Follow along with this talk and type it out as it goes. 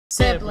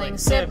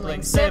Siblings,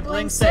 siblings,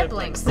 siblings,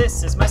 siblings.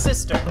 This is my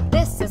sister.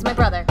 This is my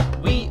brother.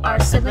 We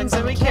are siblings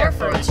and we care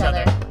for each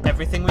other.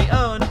 Everything we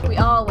own, We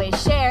always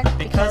share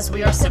because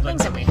we are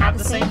siblings and we have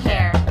the same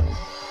hair.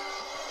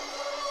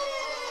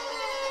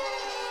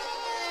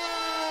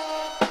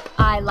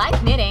 I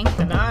like knitting.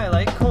 And I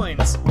like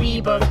coins. We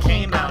both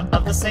came out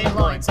of the same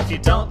loins. If you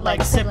don't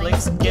like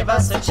siblings, give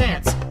us a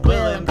chance.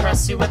 We'll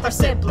impress you with our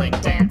sibling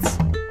dance.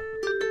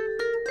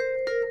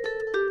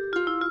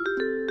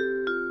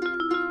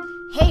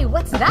 Hey,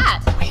 what's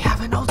that? We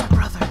have an older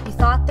brother, You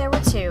thought there were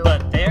two.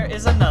 but there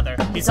is another.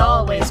 He's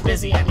always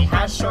busy and he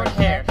has short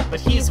hair, but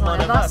he's one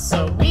of us,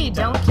 so we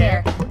don't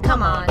care.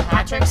 Come on,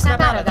 Patrick, snap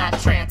out of that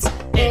trance.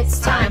 It's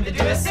time to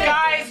do a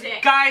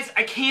sibling. Guys,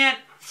 I can't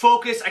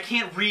focus, I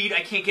can't read,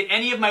 I can't get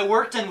any of my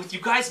work done with you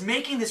guys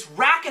making this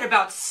racket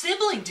about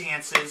sibling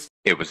dances.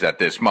 It was at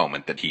this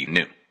moment that he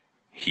knew.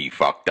 He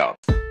fucked up.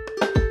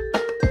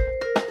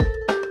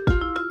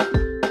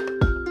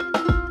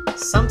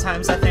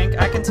 Sometimes I think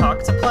I can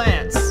talk to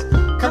plants.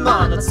 Come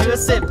on, let's do a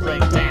sibling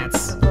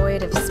dance. The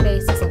void of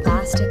space is a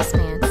vast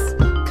expanse.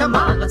 Come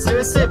on, let's do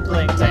a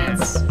sibling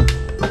dance.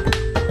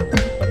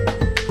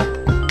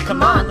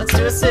 Come on, let's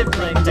do a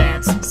sibling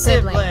dance.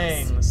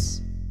 Siblings.